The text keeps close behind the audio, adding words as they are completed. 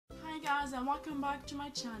guys, and welcome back to my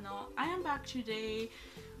channel. I am back today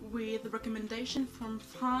with a recommendation from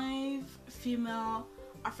 5 female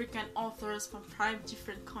African authors from 5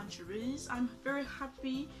 different countries. I'm very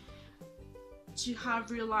happy to have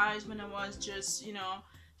realized when I was just,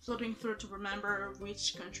 floating through to remember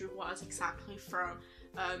which country was exactly from,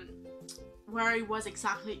 where it was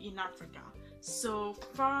exactly in Africa. So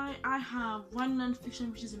far I have one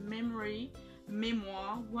non-fiction, which is a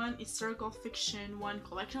memoir, one historical fiction, one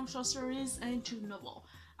collection of short stories, and 2 novels.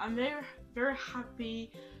 I'm very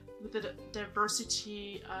happy with the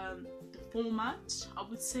diversity, the format, I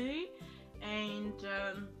would say, and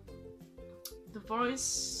the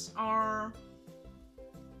voice are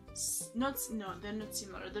they're not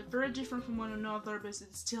similar. They're very different from one another, but they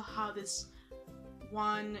still have this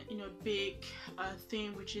one big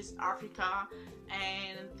theme, which is Africa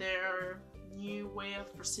and their new way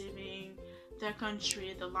of perceiving their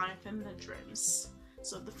country, their life, and their dreams.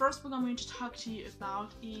 So the first book I'm going to talk to you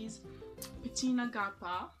about is Pettinah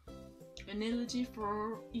Gappah, an elegy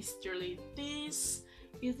for Easterly. This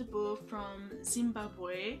is a book from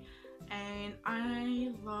Zimbabwe, and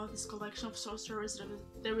I love this collection of short stories.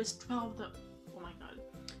 There is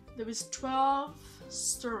 12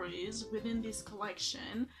 stories within this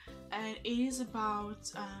collection, and it is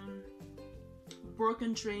about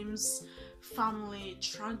broken dreams, family,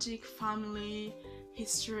 tragic family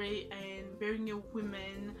history, and being a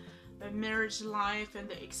woman, marriage life, and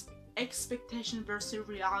the expectation versus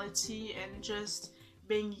reality, and just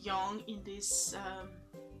being young in this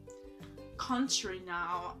country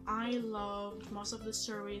now. I loved most of the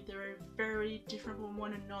story. They're very different from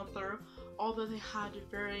one another, although they had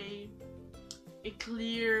a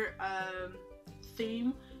clear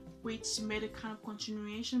theme, which made a kind of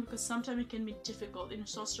continuation, because sometimes it can be difficult in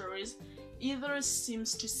short stories. Either it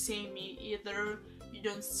seems to samey, either you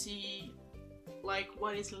don't see like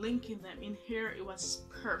what is linking them. In here it was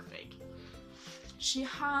perfect. She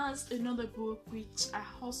has another book which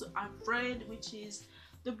I've read, which is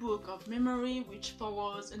the Book of Memory, which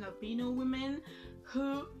follows an albino woman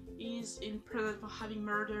who is in prison for having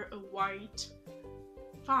murdered a white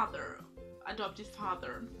adopted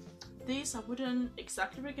father. This I wouldn't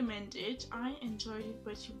exactly recommend it. I enjoyed it,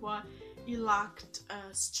 but it lacked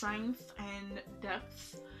strength and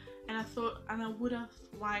depth, and I would have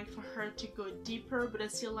liked for her to go deeper, but I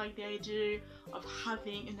still like the idea of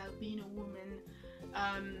having an albino woman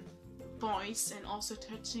voice, and also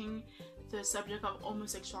touching the subject of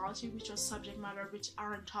homosexuality, which was subject matter which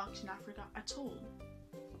aren't talked in Africa at all.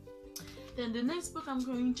 Then the next book I'm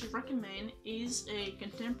going to recommend is a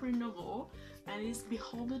contemporary novel, and it's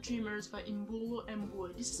Behold the Dreamers by Imbolo and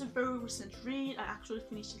Mbue. This is a very recent read. I actually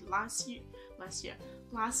finished it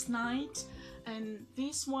last night, and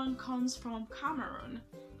this one comes from Cameroon.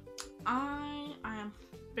 I am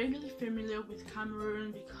fairly familiar with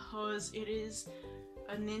Cameroon because it is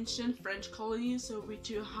an ancient French colony, so we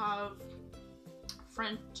do have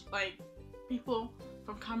French, like, people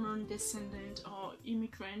from Cameroon descendant or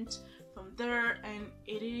immigrant from there, and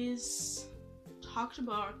it is talked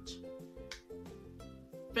about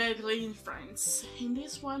vaguely in France. In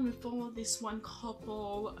this one we follow this one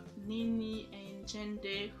couple, Nini and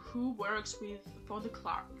Jende, who works for the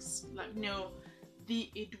Clarks, the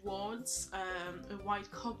Edwards, a white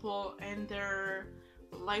couple, and their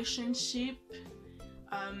relationship.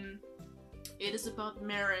 It is about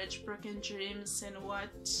marriage, broken dreams, and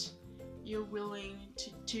what you're willing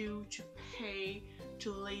to do to pay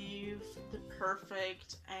to live the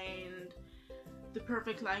perfect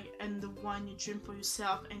life and the one you dream for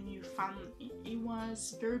yourself and your family. It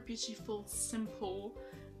was very beautiful, simple,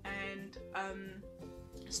 and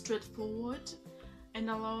straightforward,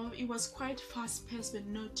 and I love it. Was quite fast-paced, but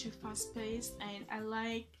not too fast-paced, and I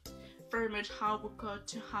liked very much how we got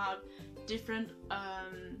to have different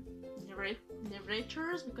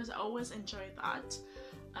narrators, because I always enjoy that,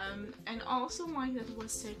 and I also like that it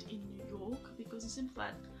was set in New York, because it seems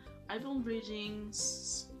that I've been reading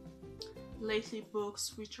lately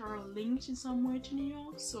books which are linked in some way to New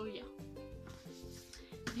York, so yeah.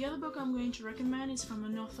 The other book I'm going to recommend is from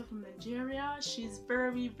an author from Nigeria. She's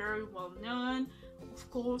very well known. Of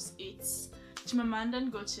course, it's Chimamanda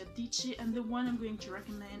and Adichie, and the one I'm going to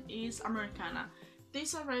recommend is Americanah.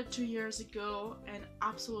 This I read 2 years ago and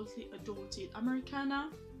absolutely adored it. Americanah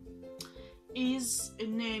is a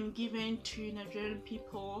name given to Nigerian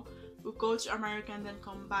people who go to America and then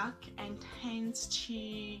come back and tends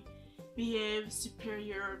to behave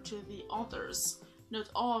superior to the others. Not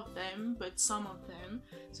all of them, but some of them.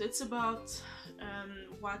 So it's about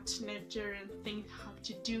what Nigerian things have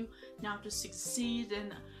to do now to succeed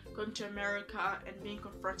and come to America and being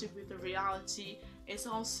confronted with the reality It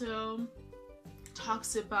also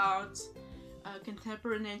talks about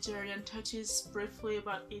contemporary Nigeria and touches briefly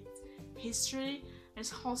about its history.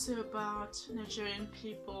 It's also about Nigerian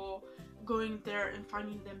people going there and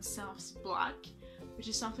finding themselves black, which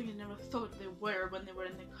is something I never thought they were when they were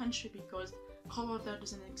in the country, because color there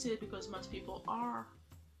doesn't exist because most people are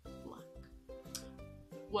black.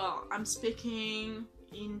 Well, I'm speaking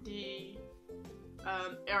in the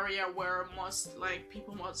area where most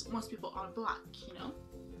people are black, you know.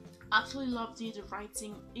 Absolutely loved it. The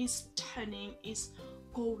writing is stunning, is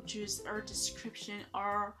gorgeous. Her description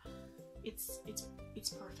are it's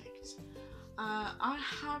perfect. I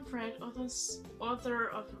have read other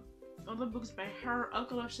books by her, a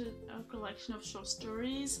collection of short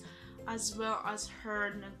stories, as well as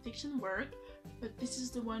her non-fiction work, but this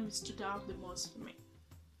is the one that stood out the most for me.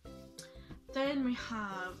 Then we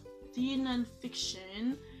have the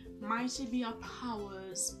non-fiction Mighty Be Our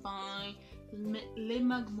Powers by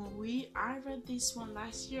Leymah Gbowee. I read this one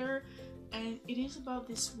last year, and it is about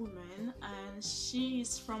this woman, and she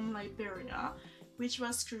is from Liberia, which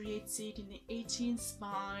was created in the 18th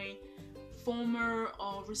by former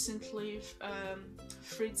or recently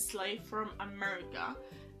freed slave from America,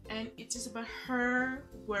 and it is about her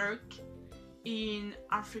work in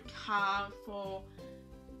Africa for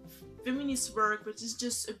feminist work, but it's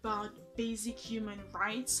just about basic human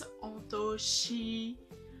rights, although she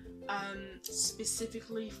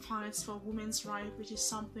specifically fights for women's rights, which is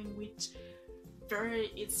something which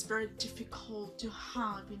it's very difficult to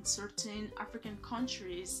have in certain African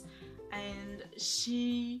countries. And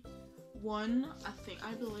she won, I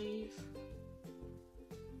believe,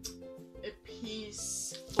 a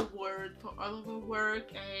peace award for all of her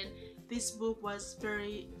work, and this book was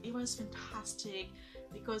fantastic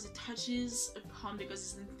because it touches upon, because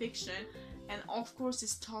it's in fiction, and of course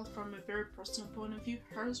it's told from a very personal point of view,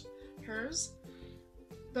 hers.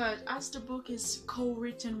 But as the book is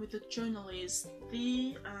co-written with the journalist,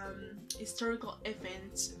 the historical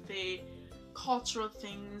events, the cultural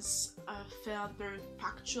things felt very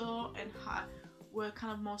factual and were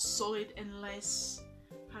kind of more solid and less,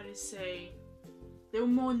 how do you say, they were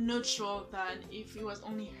more neutral than if it was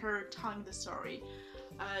only her telling the story.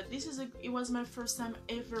 It was my first time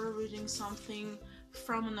ever reading something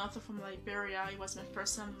from an author from Liberia. It was my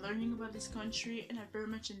first time learning about this country, and I very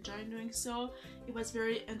much enjoyed doing so. It was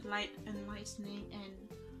very enlightening and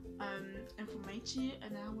informative,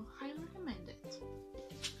 and I will highly recommend it.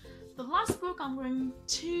 The last book I'm going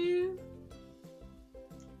to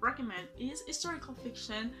recommend is historical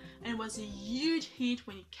fiction, and it was a huge hit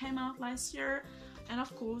when it came out last year, and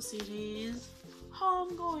of course it is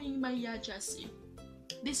Homegoing by Gyasi.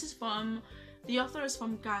 The author is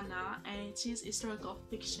from Ghana, and it is historical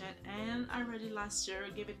fiction, and I read it last year,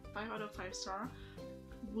 gave it 5 out of 5 stars.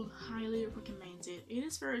 Would highly recommend it. It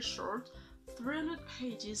is very short, 300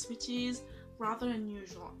 pages, which is rather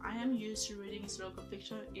unusual. I am used to reading historical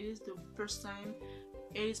fiction. It is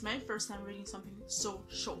my first time reading something so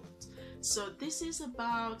short. So this is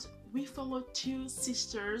about, we follow 2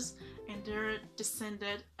 sisters and they're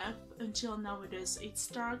descended up until nowadays. It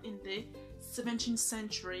started in the 17th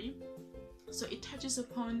century, so it touches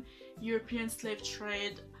upon European slave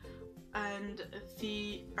trade and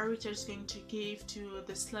the heritage going to give to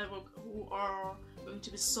the slaves who are going to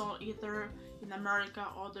be sold either in America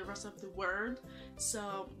or the rest of the world.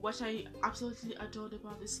 So what I absolutely adored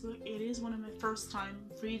about this book, it is one of my first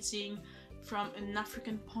time reading from an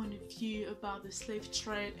African point of view about the slave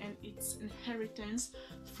trade and its inheritance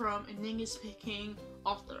from an English-speaking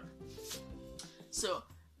author. So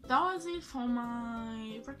that was it for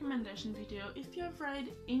my recommendation video. If you have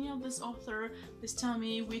read any of this author, please tell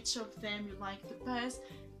me which of them you like the best.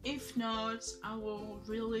 If not, I will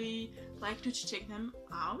really like you to check them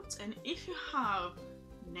out, and if you have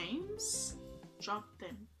names, drop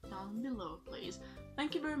them down below please.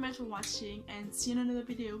 Thank you very much for watching, and see you in another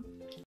video.